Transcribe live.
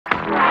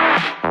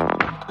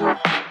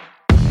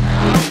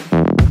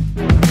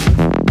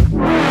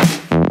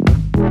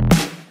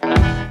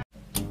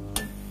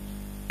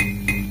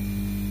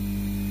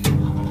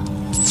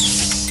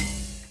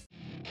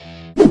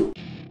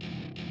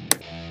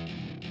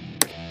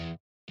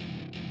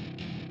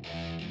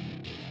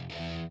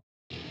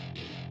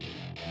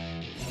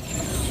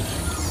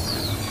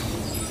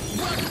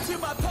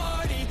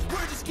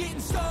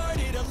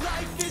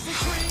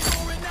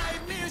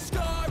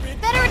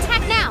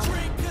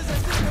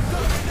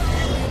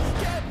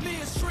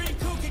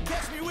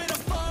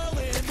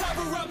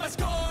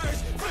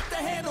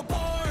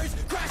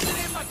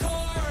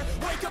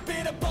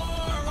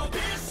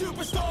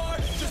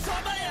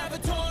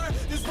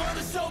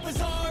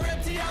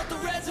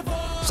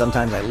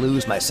Sometimes I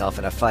lose myself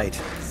in a fight.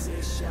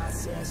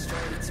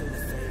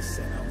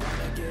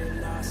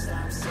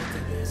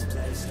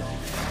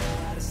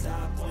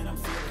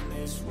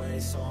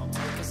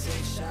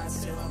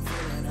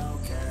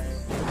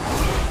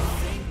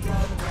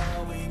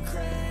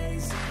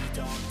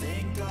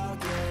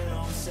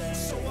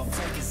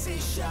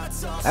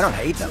 I don't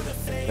hate them.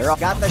 They're all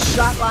got the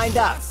shot lined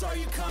up.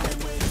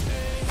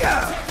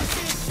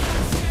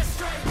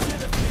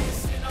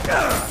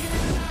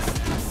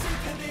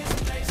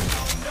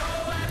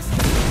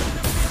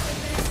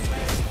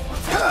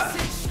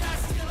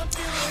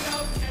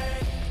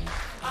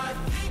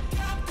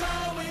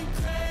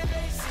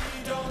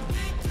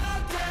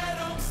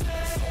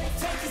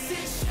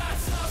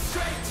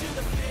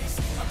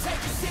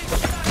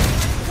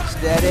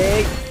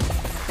 Steady.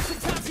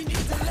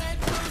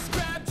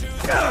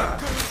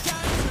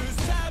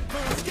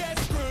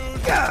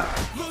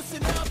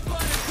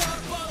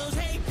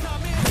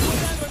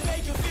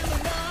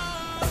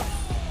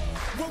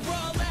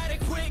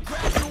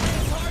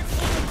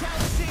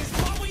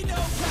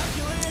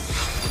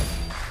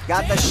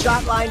 Got the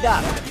shot lined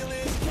up.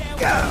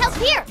 Help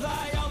here!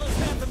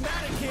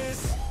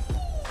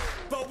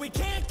 But we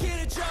can't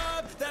get a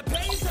job that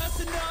pays us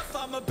enough.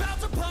 I'm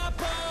about to pop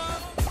up.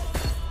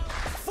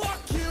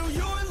 Fuck you,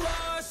 you're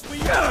lost.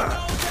 We all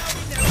know that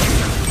we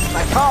never.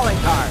 My calling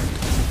card.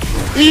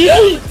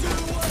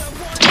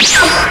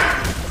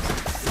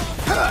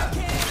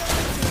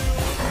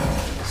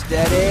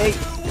 Steady.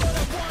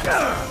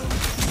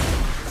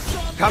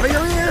 Cover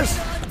your ears.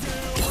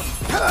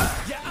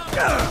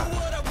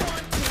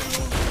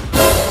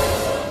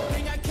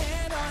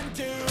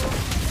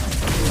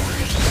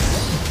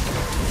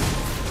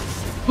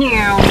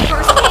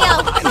 First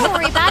KO. Don't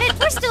worry about it.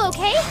 We're still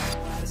okay.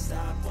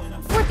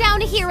 We're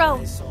down a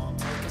hero.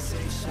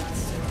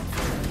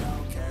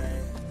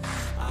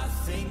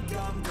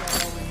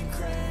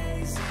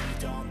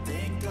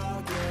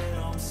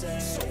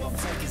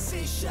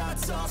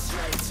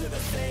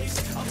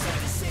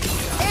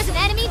 There's an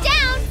enemy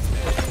down.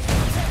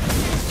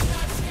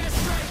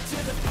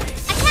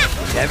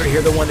 Attack. Never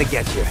hear the one that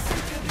gets you. Attack.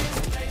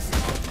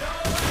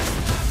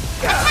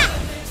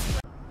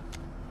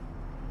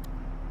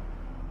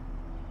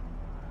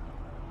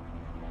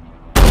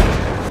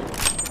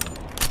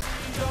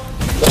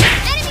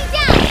 Enemy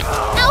down.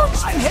 Ouch.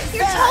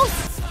 You're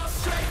toast.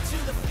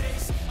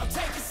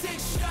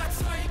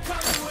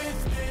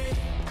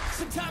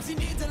 Sometimes you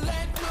need to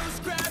let loose,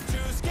 grab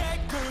juice, get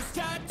goose,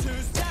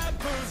 tattoos,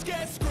 taboos,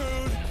 get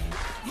screwed.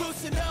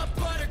 Loosen up,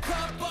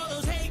 buttercup, all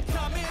those hate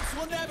comments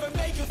will never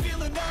make you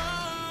feel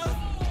enough.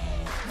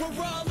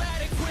 We're all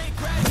adequate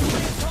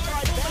graduates,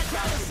 hard full of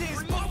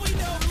calluses, but we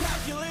know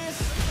calculus.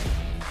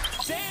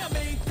 Damn,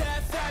 ain't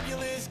that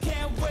fabulous?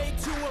 Can't wait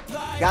to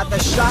apply. Got the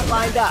shot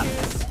lined up.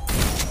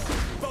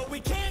 But we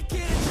can't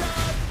get a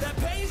job that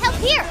pays Help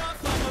us here.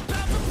 enough. I'm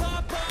about to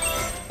pop up.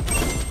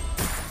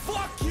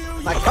 Fuck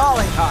you, My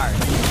calling card.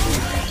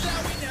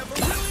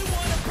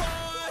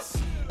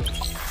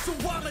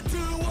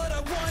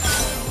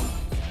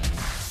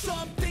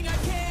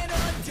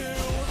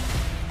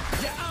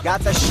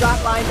 Got the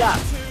shot lined up.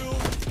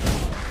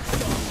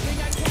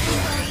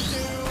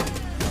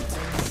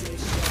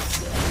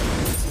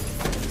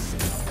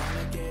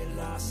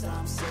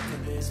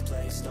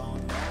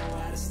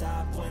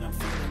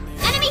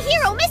 Enemy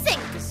hero missing.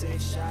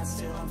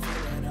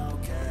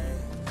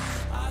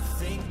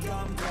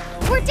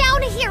 We're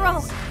down a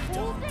hero.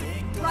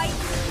 Right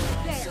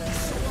there.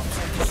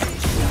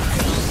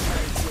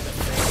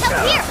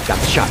 Help here. Got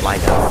the shot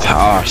lined up.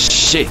 Ah,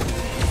 shit.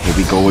 Here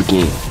we go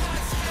again.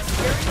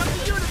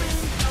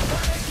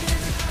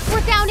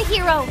 We're down a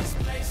hero.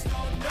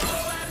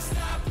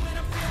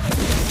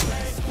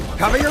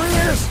 Cover your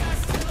ears.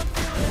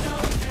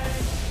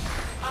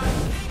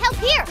 Help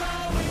here.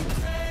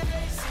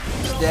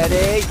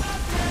 Steady.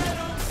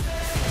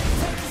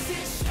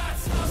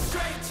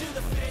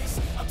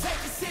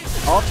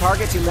 All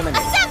targets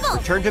eliminated. Assemble!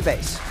 Return to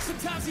base.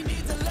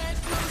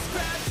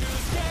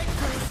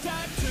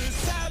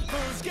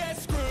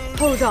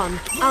 Hold on,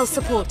 I'll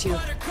support you.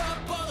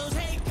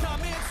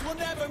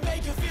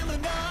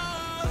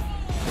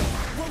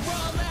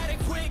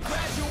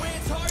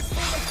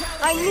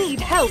 I need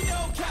help.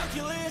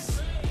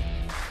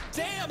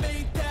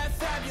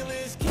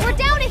 We're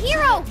down a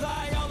hero. There's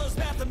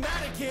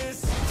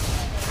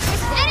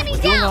an enemy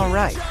Doing down. all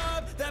right. Get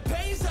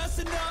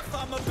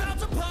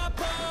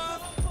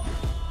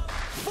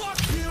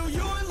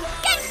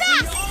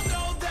fast.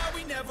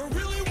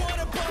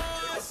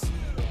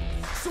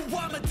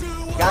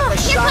 Got the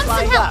Here shot comes some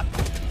lined help. up.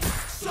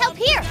 Help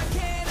here.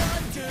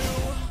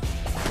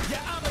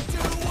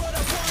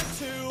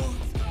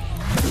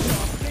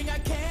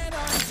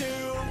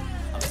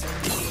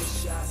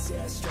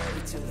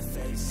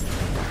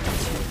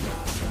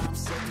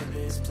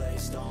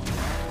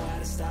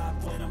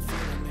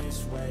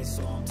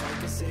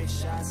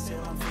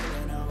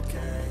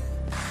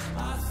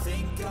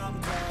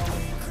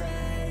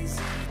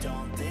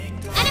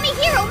 Enemy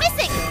hero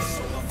missing.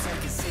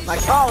 My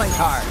calling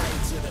card.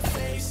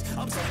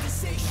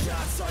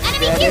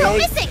 Enemy Ready? Go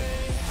missing!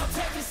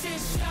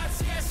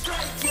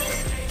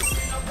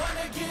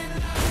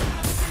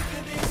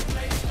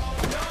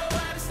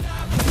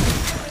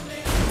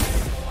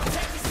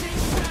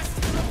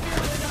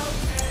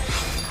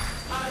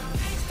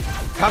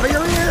 Cover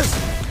your ears!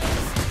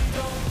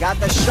 Got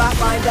the shot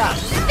lined up.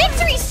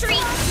 Victory streak!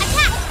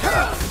 Attack!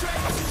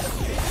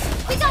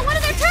 We got one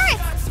of their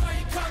turrets!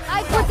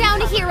 I put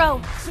down a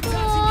hero.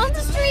 Oh,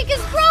 the streak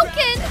is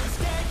broken!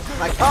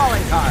 My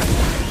calling card.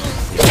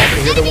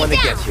 You're the one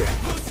that gets you.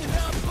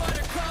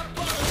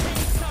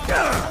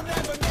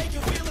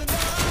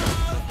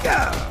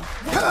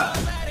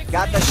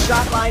 Got the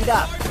shot lined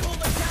up.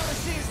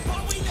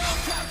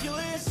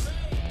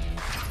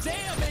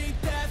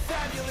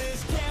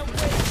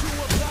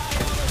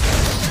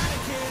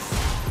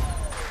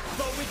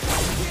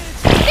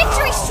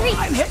 Victory streak!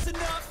 I'm hit.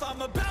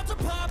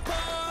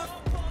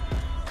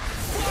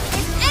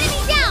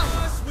 Enemy down!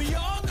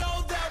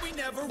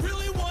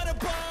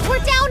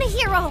 We're down a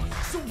hero!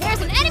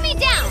 There's an enemy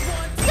down!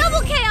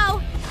 Double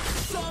KO!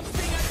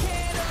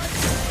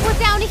 We're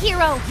down a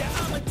hero!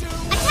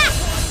 Attack!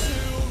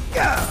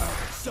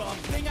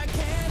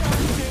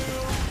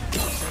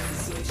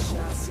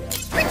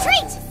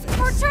 Retreat!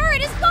 Our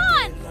turret is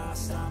gone!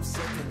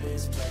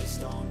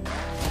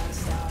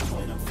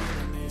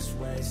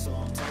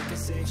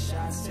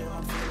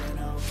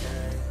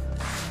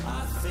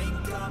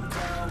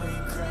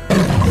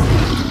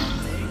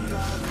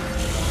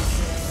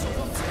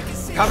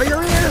 Cover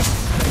your ears!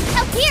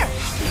 Up here!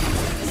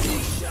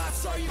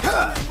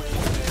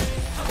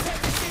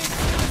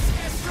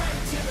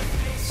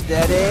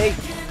 Steady.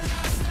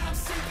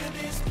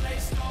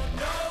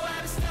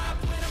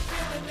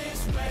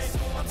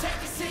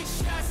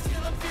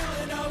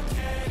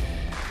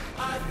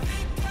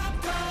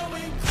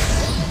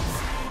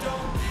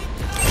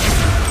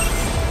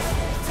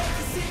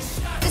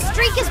 The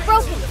streak is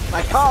broken!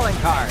 My calling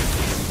card.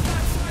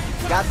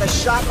 Got the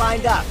shot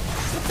lined up.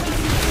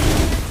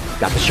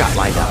 Got the shot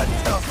lined up.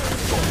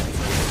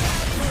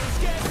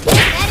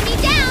 Enemy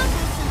down!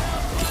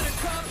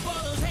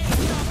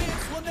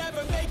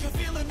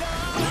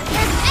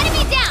 There's an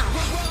enemy down!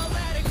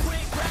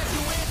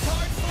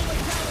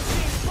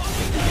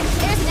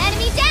 There's an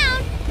enemy down!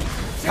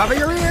 Cover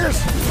your ears!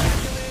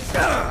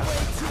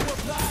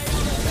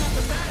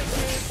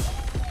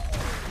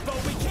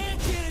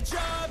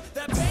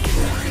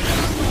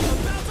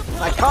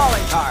 My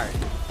calling card.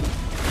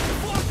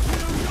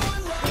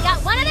 We got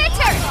one of their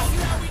turrets!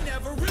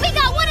 We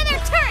got one of their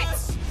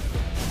turrets!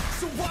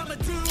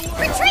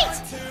 Retreat!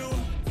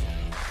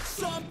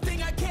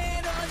 Something I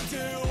can't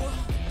undo.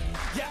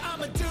 Yeah,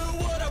 I'ma do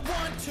what I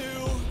want to.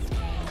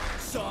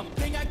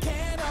 Something I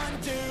can't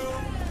undo.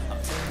 I'm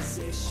taking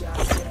 6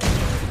 shots.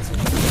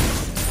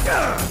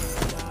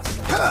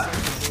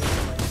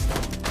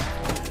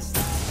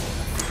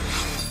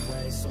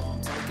 So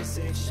I'm taking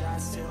 6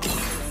 shots till I'm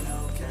feeling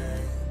okay.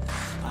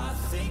 I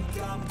think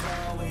I'm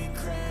going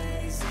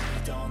crazy.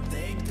 Don't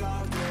think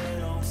I'll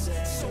get on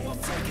safe. So I'm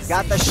taking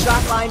Got the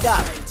shot lined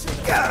up.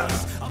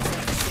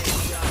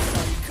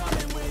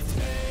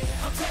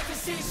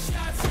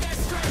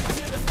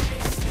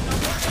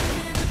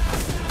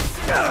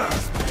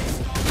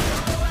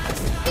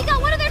 We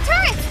got one of their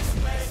turrets!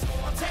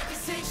 I'm taking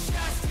 6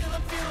 shots till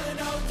I'm feeling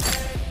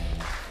okay.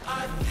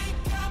 I think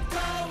I'm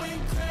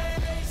going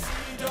crazy.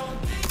 Don't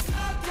think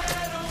I'll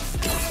get on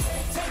stage.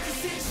 Taking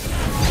 6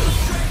 shots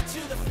straight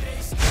to the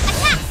face.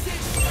 Attack! 6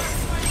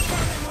 shots when you're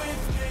coming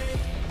with me.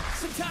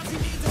 Sometimes you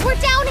need to We're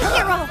down a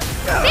hero!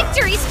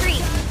 Victory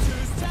streak!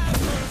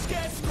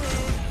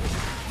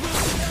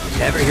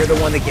 Never hear the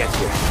one that gets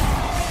you.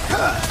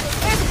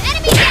 There's an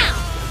enemy down!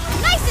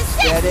 Nice assist!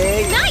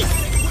 Steady. Nice!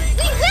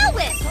 We will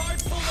win!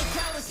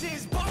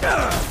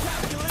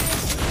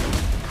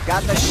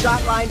 Got the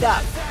shot lined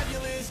up.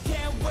 fabulous.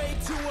 Can't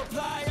wait to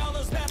apply all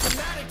those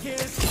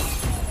mathematicus.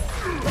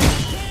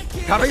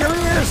 Cover your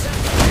ears!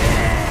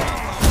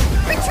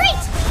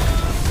 Retreat!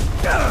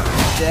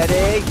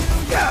 Steady.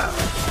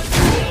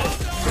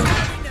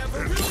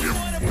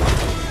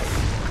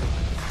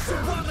 So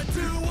I'ma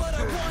do what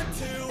I want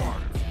to.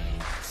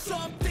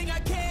 Something I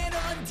can't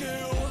undo.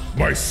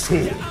 My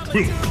sword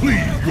will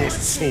cleave your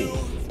soul.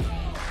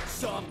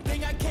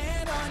 Something I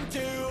can't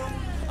undo.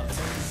 I'm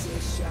taking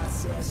 6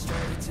 shots, yeah,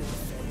 straight to the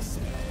face.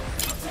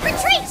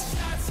 Retreat!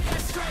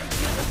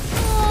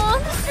 Oh,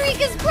 the streak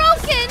is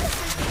broken!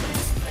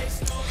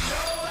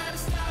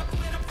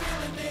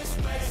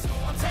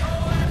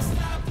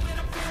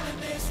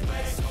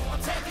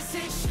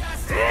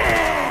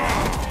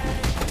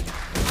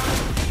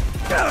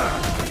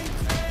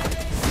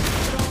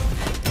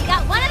 We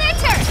got one of their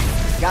turrets!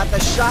 Got the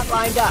shot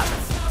lined up.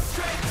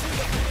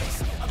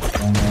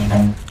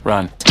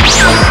 Run.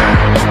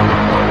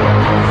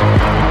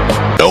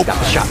 Got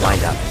the shot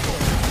lined up.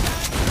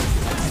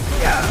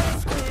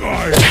 I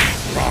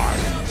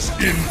rise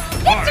in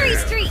Victory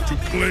fire streak! to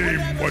claim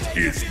what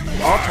is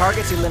All mine.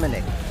 targets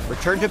eliminated.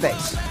 Return to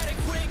base.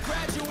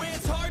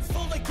 Graduates, heart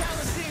full of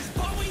calluses,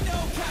 but we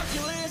know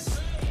calculus.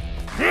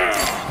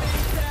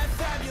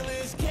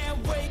 Fabulous, can't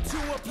wait to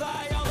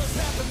apply all those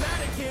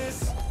mathematicus.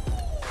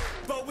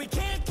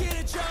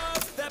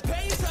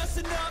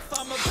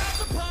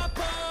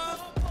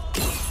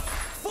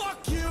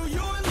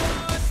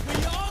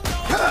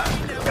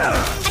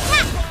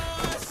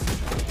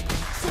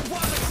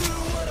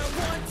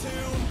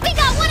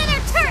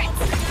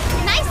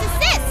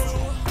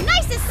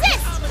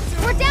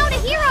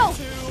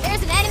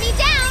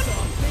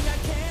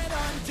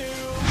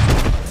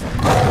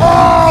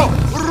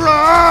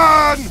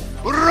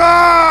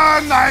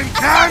 Run! I'm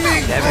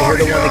coming Never for hear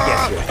the you! one that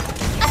gets you.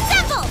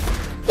 Assemble!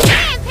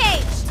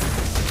 Rampage!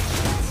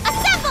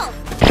 Assemble!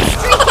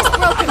 Streak is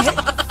broken!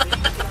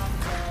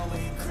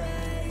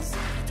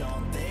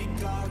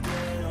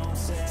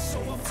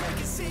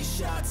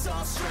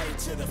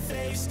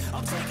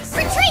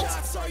 Retreat!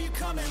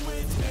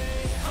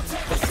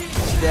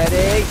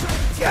 Steady.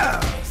 Go.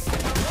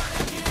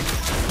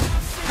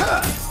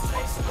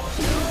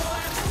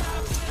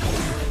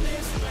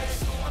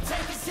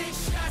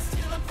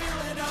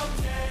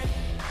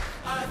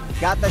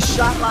 Got the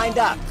shot lined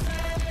up.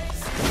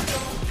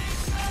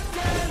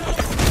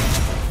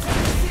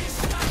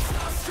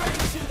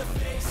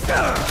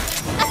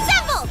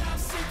 Assemble!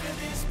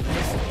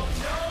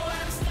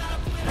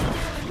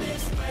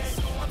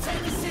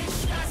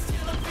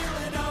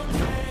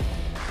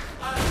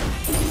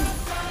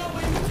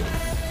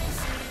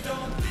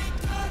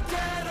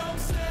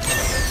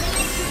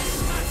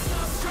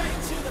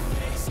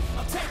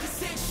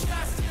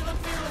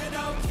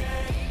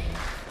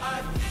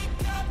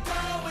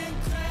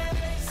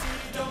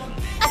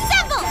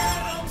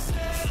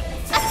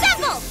 Assemble!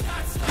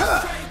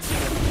 Assemble!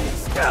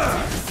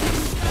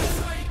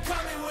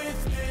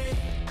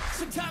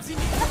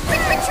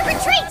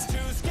 Retreat!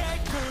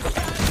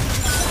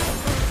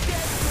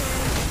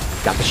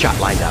 Got the shot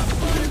lined up.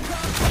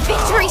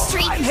 Victory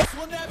streak!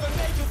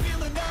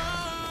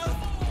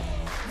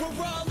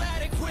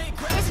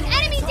 There's an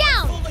enemy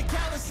down!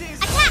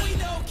 Attack!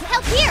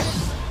 Help here!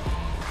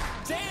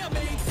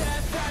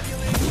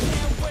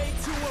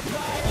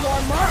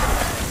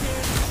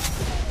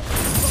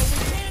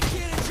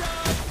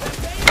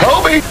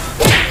 Kobe!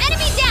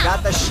 Enemy down!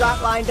 Got the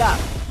shot lined up.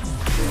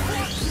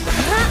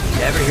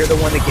 Never hear the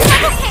one that gets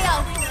Double you.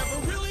 KO!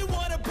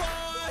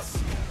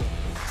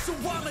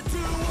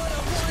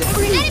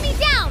 Enemy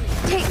down!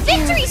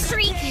 Victory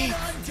streak!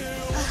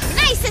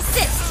 Nice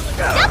assist!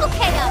 Double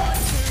KO!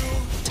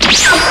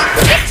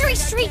 Victory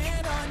streak!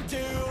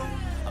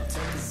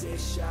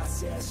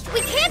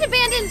 We can't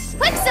abandon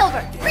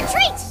Quicksilver!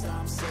 Retreat!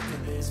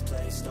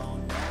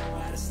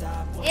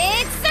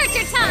 It's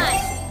searcher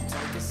time!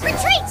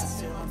 Retreat!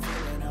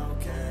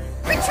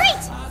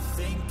 Retreat!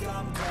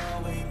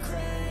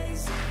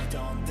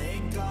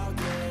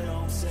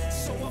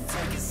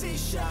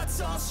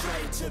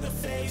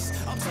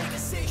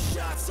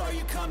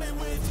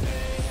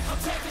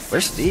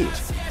 Where's Steve?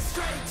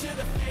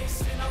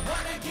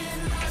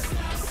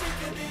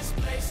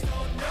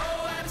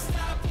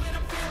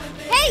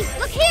 Hey,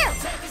 look here!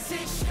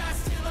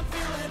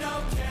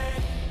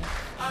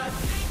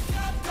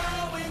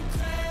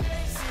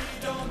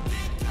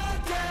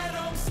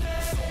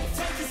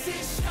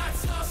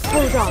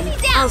 Hold on.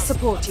 I'll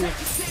support you.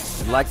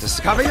 Would like to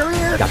cover your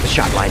ear? Got the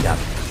shot lined up.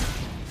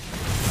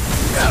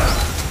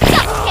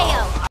 Double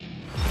KO!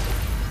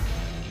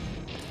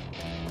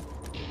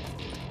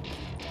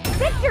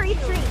 Victory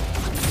streak!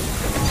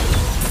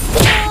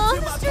 Oh,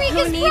 the streak Who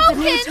is needs a broken!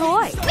 new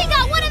toy? We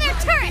got one of their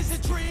turrets!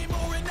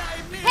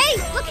 Hey,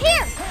 look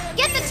here!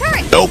 Get the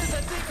turret! Nope.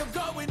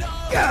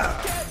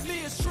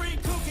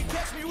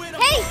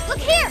 Hey, look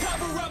here!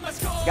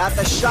 Got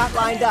the shot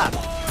lined up.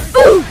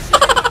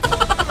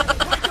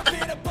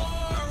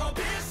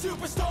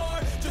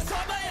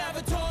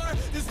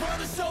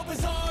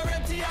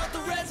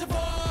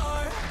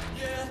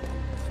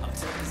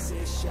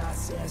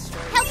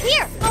 Help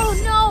here! Oh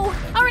no!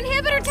 Our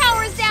inhibitor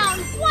tower is down!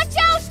 Watch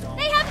out!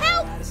 They have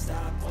help!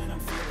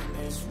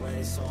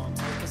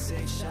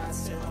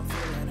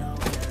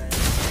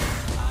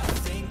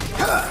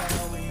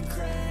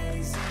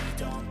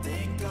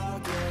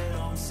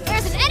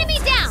 There's an enemy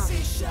down!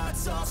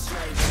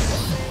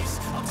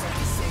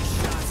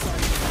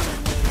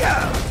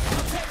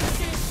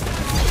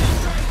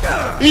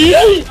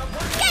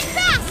 Get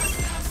back!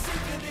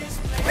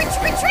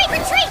 Retreat!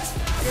 Retreat!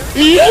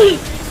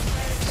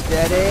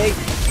 Steady.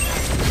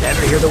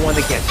 Never hear the one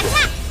that gets you.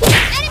 Attack!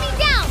 Enemy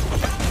down!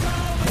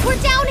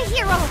 We're down a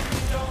hero!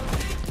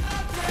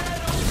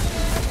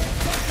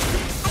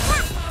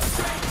 Attack!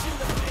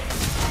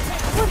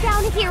 We're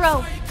down a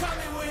hero!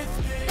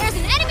 There's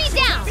an enemy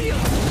down!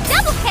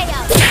 Double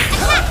KO!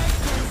 Attack!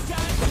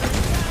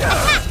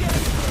 Attack!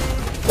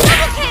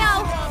 Double KO!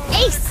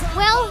 Ace!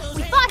 Well,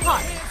 we fought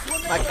hard!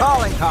 My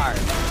calling card.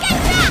 Get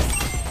back!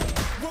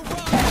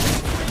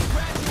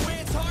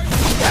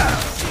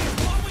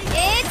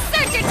 It's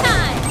searcher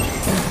time!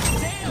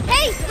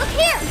 Hey, look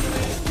here!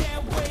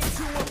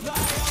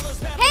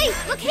 Hey,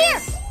 look here!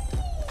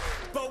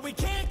 But we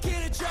can't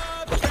get a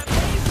job that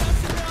pays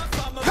us enough.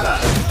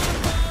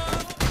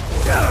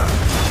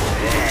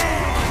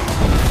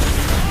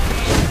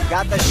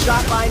 Got the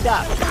shot lined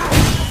up.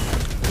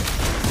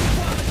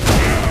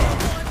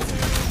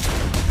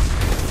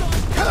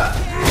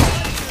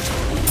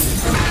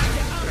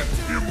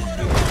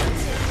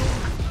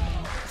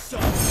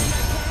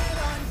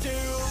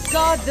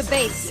 Guard the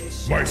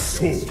base. My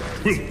soul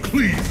will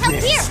cleave Help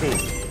your here. soul!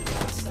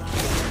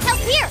 Help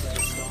here!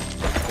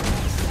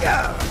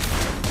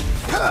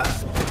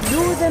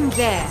 Lure them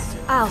there.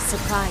 I'll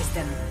surprise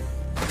them.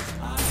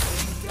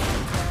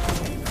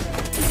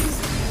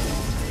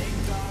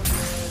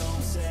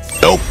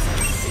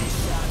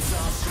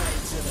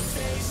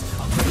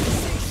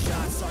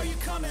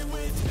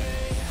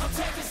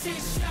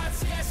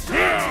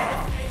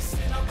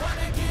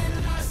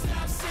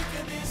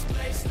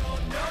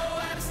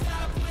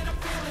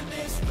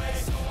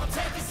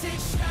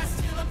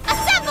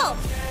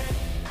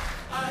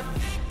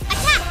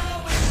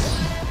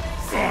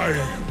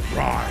 I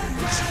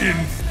rise in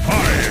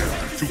fire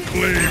to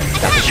claim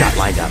Got the shot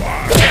lined up.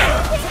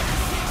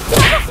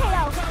 Double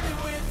KO!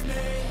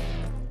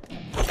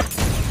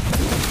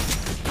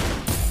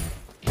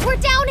 We're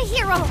down a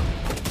hero!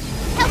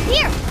 Help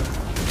here!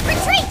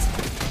 Retreat!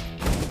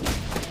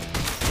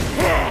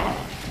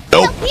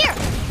 Nope. Help here!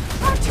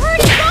 Our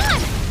turret is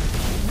gone!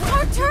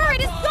 Our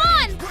turret is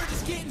gone! We're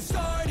just getting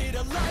started.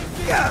 A life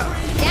is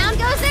Down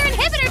goes their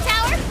inhibitor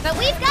tower, but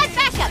we've got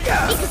backup!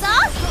 Because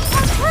our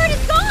turret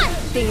is gone!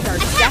 Things are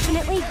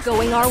definitely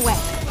going our way.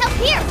 Help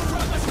here!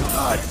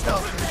 Oh,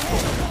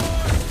 no.